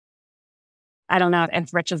I don't know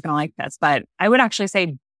if Rich is going to like this, but I would actually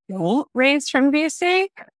say don't raise from VC.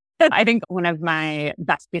 I think one of my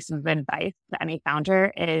best pieces of advice to any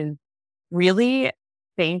founder is really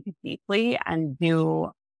think deeply and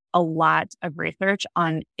do a lot of research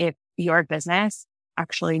on if your business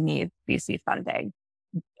actually needs VC funding.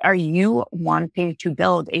 Are you wanting to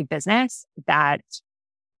build a business that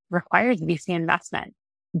requires VC investment?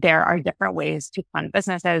 There are different ways to fund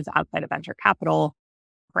businesses outside of venture capital.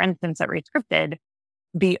 For instance, at Rescripted,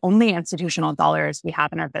 the only institutional dollars we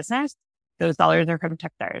have in our business, those dollars are from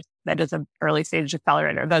Tickers. That is an early stage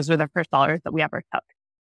accelerator. Those were the first dollars that we ever took.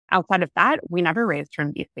 Outside of that, we never raised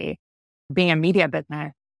from VC. Being a media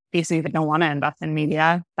business, VCs that don't want to invest in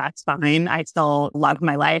media, that's fine. I still love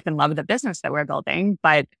my life and love the business that we're building,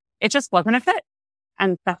 but it just wasn't a fit.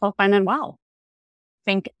 And that's all fine and well.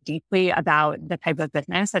 Think deeply about the type of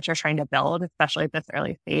business that you're trying to build, especially at this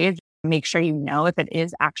early stage. Make sure you know if it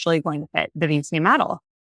is actually going to fit the VC model.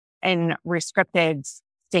 In Rescripted's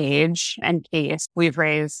stage and case, we've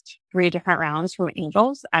raised 3 different rounds from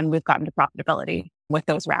angels and we've gotten to profitability with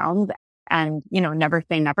those rounds. And, never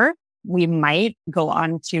say never. We might go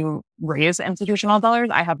on to raise institutional dollars.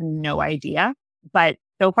 I have no idea, but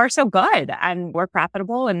so far so good. And we're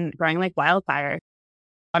profitable and growing like wildfire.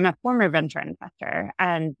 I'm a former venture investor,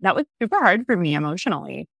 and that was super hard for me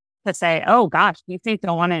emotionally to say, oh gosh, VCs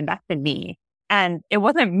don't want to invest in me. And it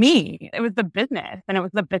wasn't me. It was the business, and it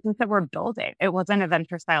was the business that we're building. It wasn't a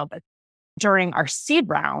venture style business. During our seed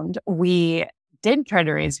round, we did try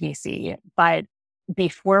to raise VC, but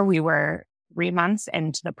before we were 3 months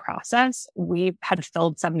into the process, we had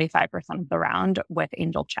filled 75% of the round with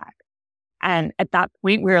angel check. And at that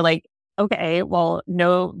point, we were like, okay, well,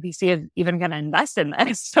 no VC is even going to invest in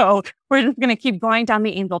this. So we're just going to keep going down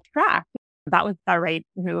the angel track. That was the right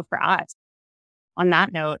move for us. On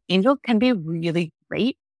that note, angels can be really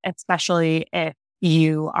great, especially if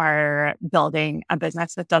you are building a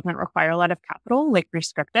business that doesn't require a lot of capital, like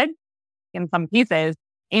Rescripted. In some cases,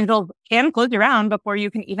 angels can close your round before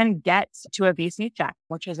you can even get to a VC check,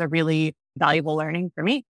 which is a really valuable learning for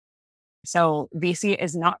me. So VC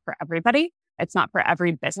is not for everybody. It's not for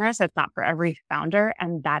every business. It's not for every founder.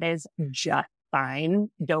 And that is just fine.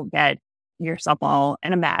 Don't get yourself all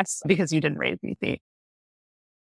in a mess because you didn't raise VC.